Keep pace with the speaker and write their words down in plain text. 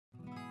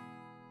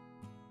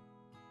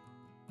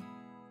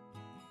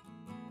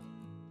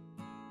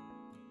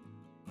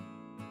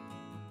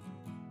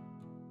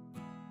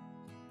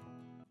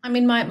I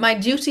mean, my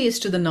duty is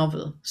to the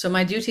novel. So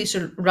my duty is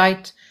to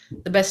write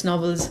the best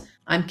novels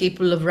I'm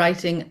capable of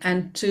writing,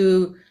 and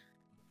to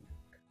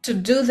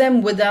do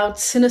them without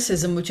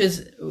cynicism, which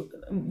is,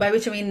 by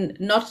which I mean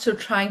not to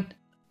trying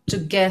to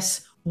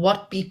guess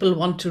what people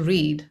want to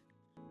read.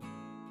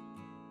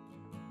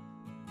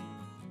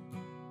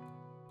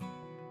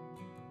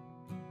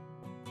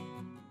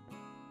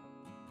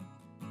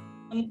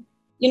 Um,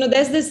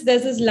 there's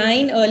this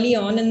line early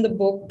on in the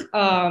book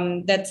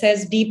that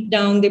says deep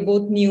down they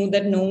both knew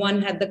that no one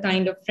had the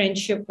kind of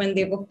friendship when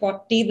they were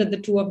 40 that the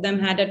two of them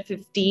had at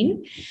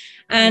 15.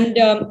 And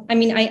I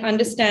mean, I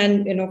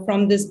understand,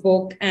 from this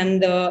book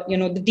and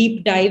the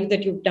deep dive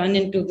that you've done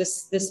into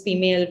this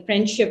female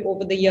friendship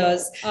over the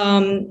years.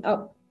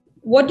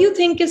 What do you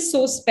think is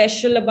so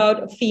special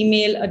about a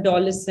female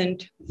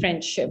adolescent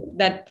friendship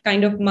that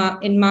kind of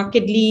in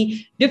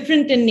markedly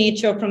different in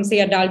nature from, say,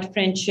 adult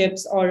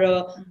friendships, or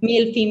a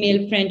male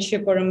female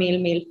friendship, or a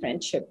male male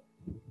friendship?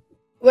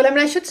 Well, I mean,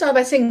 I should start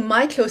by saying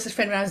my closest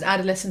friend when I was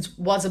adolescent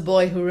was a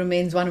boy who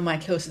remains one of my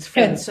closest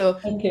friends. So,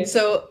 Okay.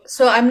 so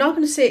I'm not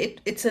going to say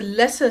it's a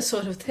lesser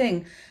sort of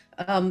thing,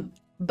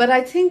 but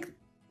I think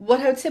what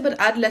I would say about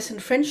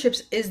adolescent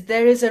friendships is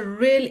there is a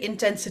real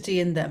intensity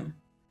in them.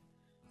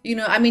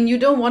 I mean, you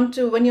don't want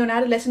to, when you're an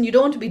adolescent, you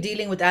don't want to be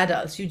dealing with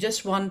adults. You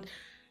just want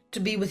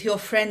to be with your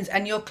friends,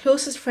 and your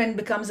closest friend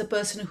becomes a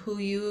person who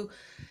you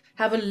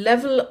have a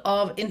level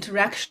of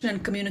interaction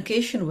and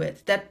communication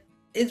with that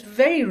is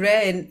very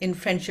rare in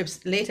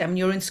friendships later. I mean,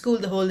 you're in school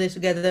the whole day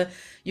together,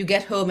 you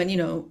get home, and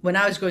when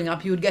I was growing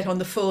up, you would get on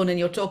the phone and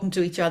you're talking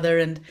to each other,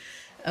 and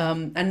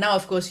now,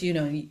 of course,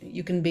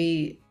 you can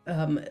be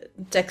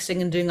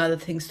texting and doing other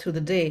things through the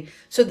day.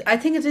 So I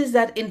think it is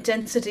that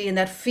intensity and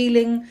that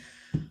feeling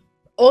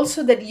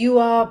also that you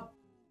are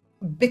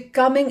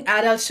becoming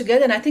adults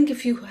together. And I think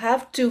if you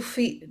have to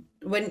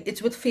when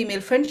it's with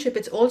female friendship,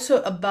 it's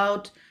also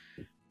about,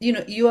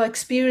 you are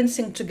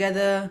experiencing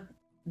together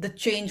the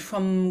change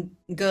from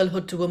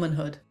girlhood to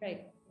womanhood.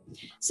 Right.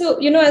 So,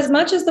 as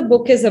much as the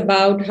book is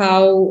about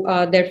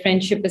how their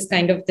friendship is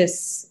kind of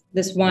this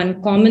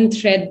one common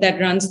thread that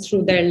runs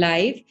through their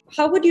life,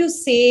 how would you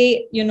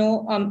say,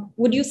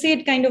 would you say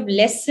it kind of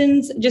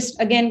lessens, just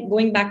again,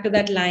 going back to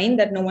that line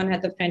that no one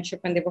had the friendship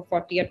when they were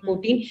 40 or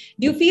 14,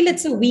 do you feel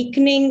it's a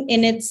weakening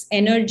in its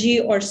energy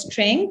or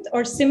strength,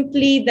 or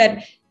simply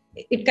that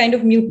it kind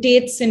of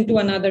mutates into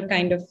another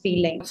kind of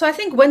feeling? So I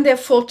think when they're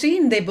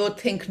 14, they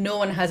both think no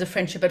one has a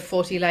friendship at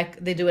 40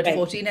 like they do at Right.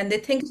 14. And they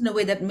think in a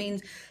way that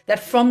means that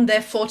from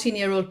their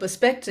 14-year-old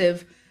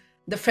perspective,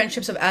 the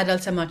friendships of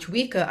adults are much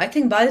weaker. I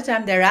think by the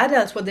time they're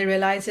adults, what they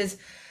realize is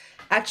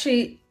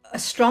actually a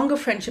stronger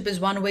friendship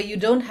is one where you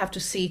don't have to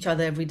see each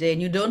other every day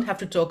and you don't have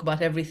to talk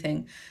about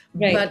everything,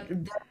 Right. but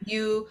that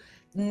you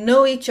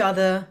know each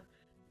other,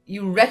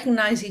 you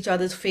recognize each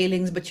other's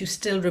feelings, but you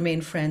still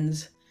remain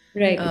friends.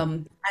 Right.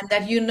 And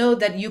that you know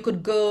that you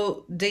could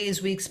go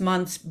days, weeks,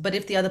 months, but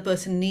if the other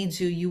person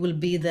needs you, you will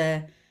be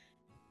there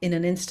in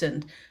an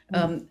instant.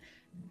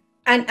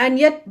 And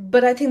yet,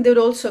 but I think they would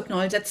also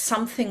acknowledge that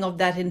something of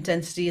that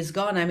intensity is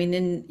gone. I mean,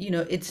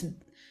 it's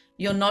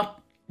you're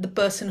not the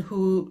person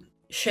who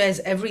shares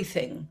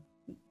everything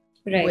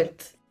Right.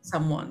 with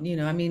someone.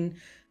 I mean,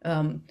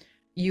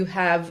 you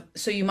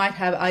might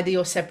have either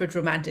your separate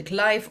romantic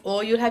life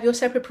or you'll have your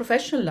separate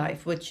professional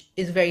life, which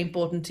is very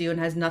important to you and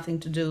has nothing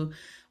to do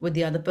with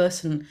the other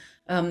person.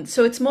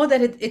 So it's more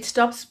that it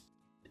stops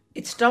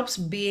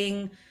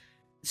being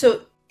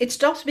so it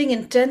stops being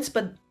intense,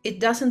 but it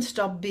doesn't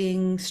stop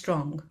being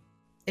strong.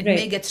 It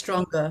may Right. get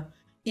stronger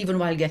even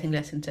while getting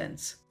less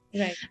intense.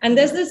 Right. And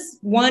there's this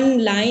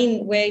one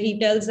line where he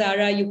tells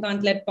Zara, you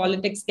can't let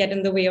politics get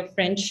in the way of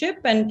friendship.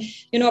 And,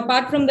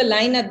 apart from the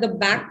line at the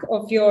back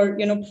of your,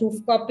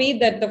 proof copy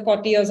that the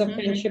 40 years of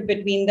friendship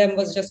between them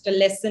was just a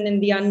lesson in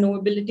the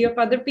unknowability of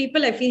other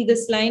people, I feel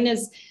this line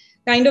is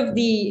kind of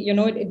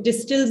it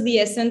distills the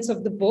essence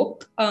of the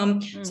book.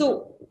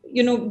 So,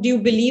 do you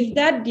believe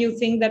that? Do you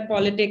think that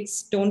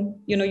politics don't,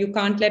 you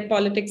can't let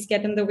politics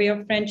get in the way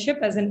of friendship?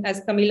 As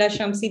Kamila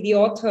Shamsie, the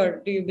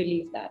author, do you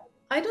believe that?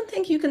 I don't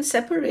think you can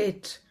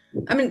separate.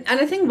 I mean, and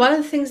I think one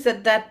of the things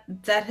that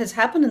has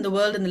happened in the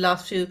world in the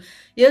last few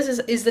years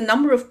is the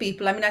number of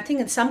people. I mean, I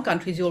think in some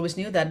countries you always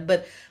knew that,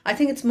 but I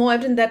think it's more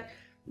evident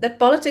that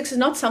politics is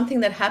not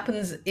something that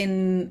happens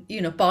in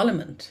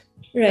Parliament.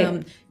 Right.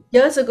 Um,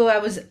 Years ago, I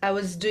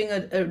was doing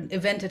an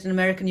event at an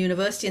American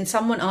university, and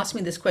someone asked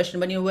me this question,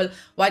 but well,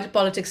 why did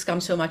politics come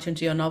so much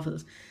into your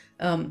novels?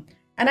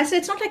 And I said,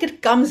 it's not like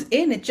it comes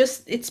in,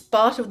 it's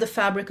part of the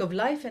fabric of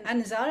life.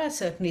 And Zara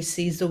certainly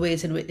sees the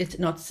ways in which it's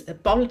not,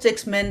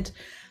 politics meant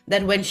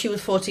that when she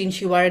was 14,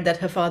 she worried that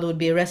her father would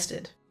be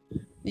arrested,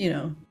 you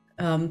know.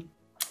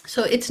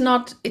 So it's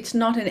not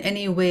in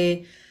any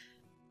way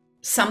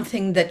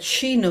something that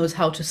she knows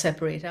how to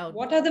separate out.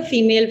 What are the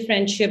female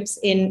friendships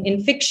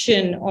in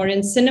fiction or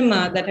in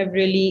cinema that have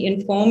really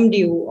informed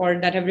you or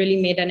that have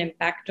really made an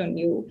impact on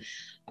you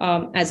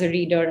as a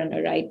reader and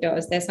a writer?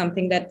 Is there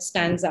something that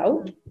stands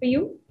out for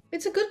you?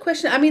 It's a good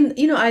question. I mean,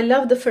 I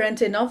love the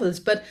Ferrante novels,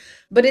 but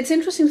it's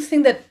interesting to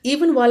think that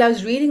even while I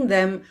was reading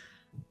them,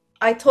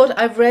 I thought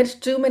I've read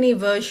too many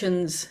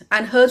versions,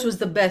 and hers was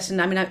the best.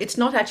 And I mean, it's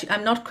not actually,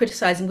 I'm not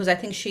criticizing because I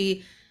think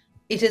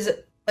it is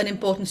an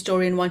important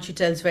story and one she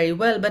tells very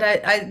well. But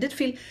I did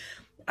feel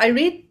I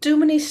read too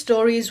many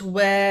stories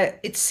where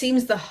it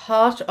seems the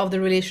heart of the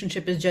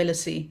relationship is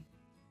jealousy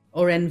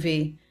or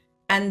envy,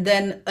 and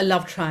then a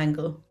love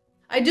triangle.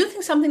 I do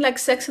think something like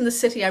Sex in the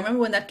City, I remember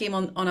when that came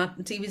on our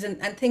TVs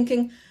and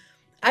thinking,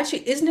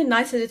 actually, isn't it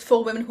nice that it's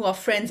four women who are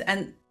friends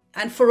and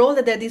for all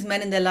that there are these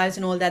men in their lives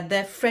and all that,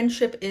 their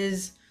friendship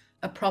is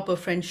a proper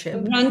The friendship.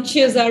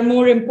 brunches are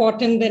more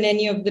important than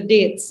any of the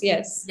dates.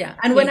 Yes. Yeah.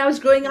 And Yeah. when I was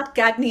growing up,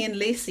 Cagney and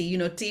Lacey,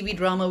 TV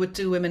drama with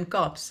two women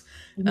cops.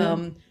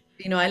 Mhm.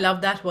 I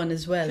love that one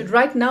as well. But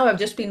right now, I've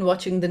just been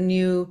watching the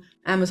new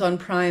Amazon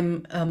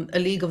Prime, A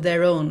League of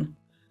Their Own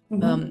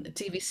Mhm.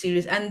 TV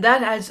series, and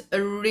that has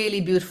a really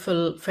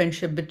beautiful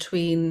friendship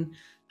between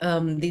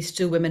these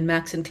two women,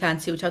 Max and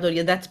Clancy, which I thought,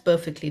 yeah, that's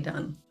perfectly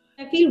done.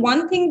 I feel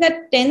one thing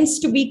that tends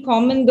to be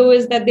common though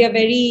is that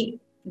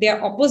they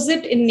are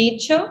opposite in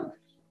nature.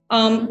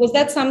 Was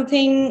that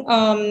something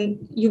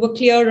you were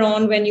clear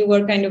on when you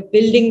were kind of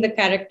building the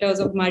characters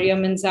of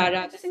Mariam and I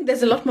Zara? just think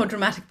there's a lot more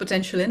dramatic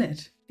potential in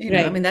it. I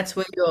Right. mean, that's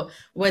where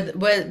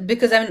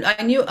because I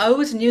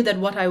always knew that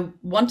what I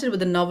wanted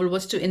with the novel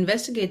was to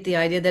investigate the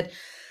idea that,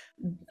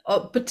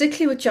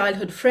 particularly with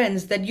childhood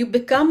friends, that you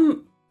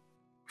become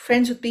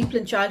friends with people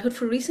in childhood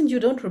for reasons you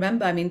don't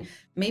remember. I mean,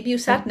 maybe you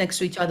sat next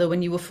to each other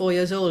when you were 4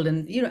 years old,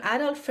 and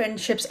adult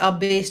friendships are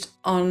based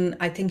on,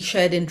 I think,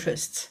 shared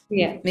interests,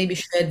 Yeah. maybe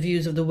shared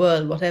views of the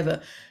world,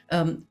 whatever.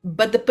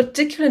 But the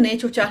particular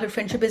nature of childhood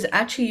friendship is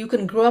actually you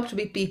can grow up to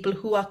be people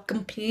who are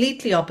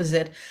completely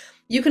opposite.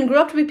 You can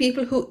grow up to be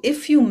people who,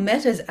 if you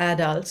met as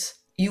adults,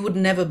 you would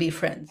never be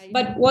friends.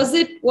 But was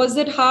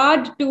it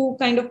hard to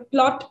kind of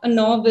plot a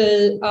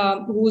novel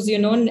whose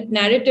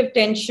narrative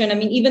tension? I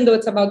mean, even though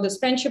it's about this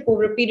friendship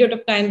over a period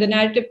of time, the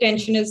narrative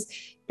tension is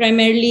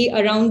primarily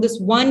around this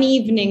one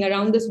evening,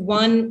 around this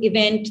one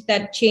event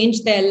that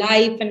changed their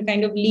life and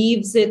kind of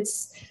leaves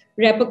its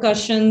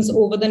repercussions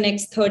over the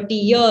next 30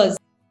 years.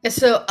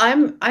 So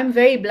I'm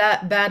very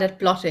bad at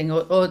plotting,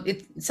 or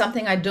it's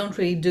something I don't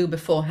really do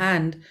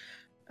beforehand.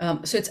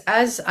 So it's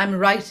as I'm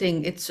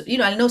writing,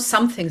 I know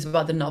some things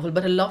about the novel,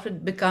 but a lot of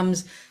it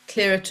becomes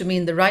clearer to me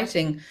in the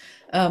writing.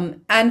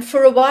 And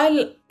for a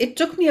while, it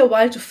took me a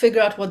while to figure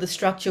out what the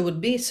structure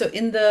would be. So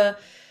there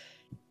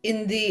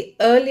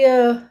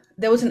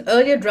was an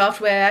earlier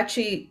draft where I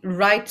actually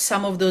write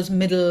some of those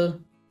middle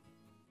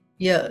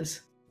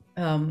years.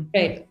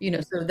 Right.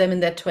 So them in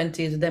their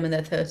 20s, them in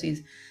their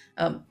 30s.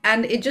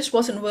 And it just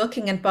wasn't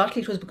working. And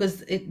partly it was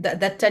because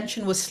that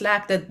tension was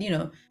slack, that,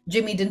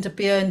 Jimmy didn't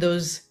appear in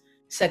those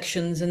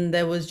sections. And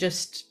there was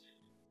just,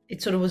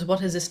 it sort of was,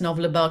 what is this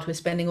novel about? We're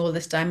spending all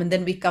this time. And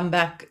then we come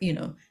back,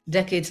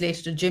 decades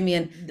later to Jimmy.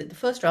 And the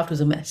first draft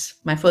was a mess.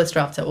 My first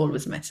drafts are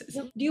always messes.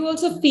 Do you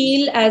also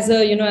feel as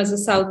a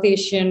South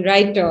Asian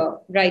writer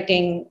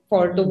writing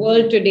for the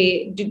world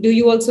today, do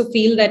you also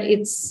feel that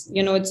it's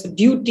a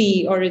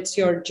duty or it's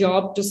your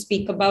job to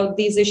speak about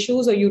these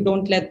issues, or you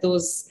don't let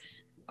those,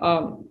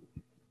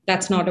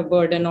 that's not a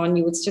burden on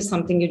you, it's just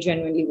something you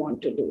genuinely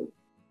want to do?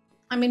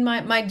 I mean,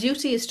 my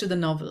duty is to the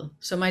novel.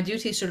 So my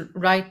duty is to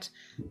write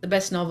the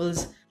best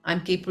novels I'm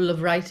capable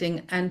of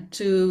writing, and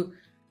to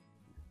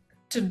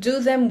do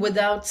them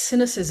without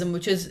cynicism,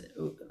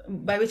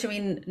 by which I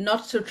mean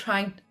not to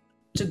trying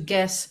to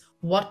guess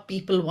what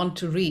people want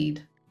to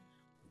read,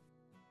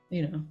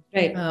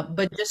 Right.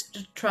 but just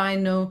to try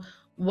and know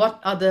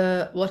what are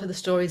the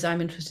stories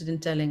I'm interested in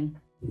telling,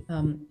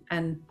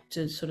 and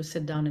to sort of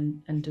sit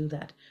down and do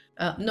that.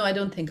 No, I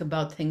don't think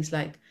about things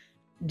like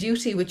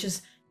duty, which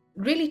is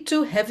really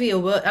too heavy a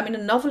word. I mean,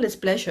 a novel is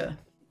pleasure.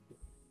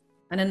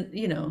 And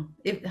then,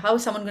 how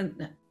is someone going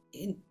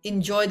to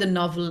enjoy the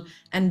novel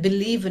and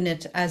believe in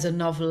it as a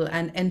novel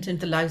and enter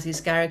into the lives of these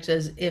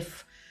characters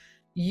if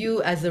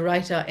you, as the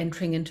writer, are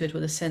entering into it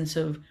with a sense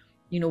of,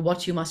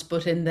 what you must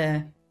put in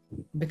there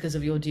because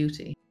of your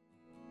duty?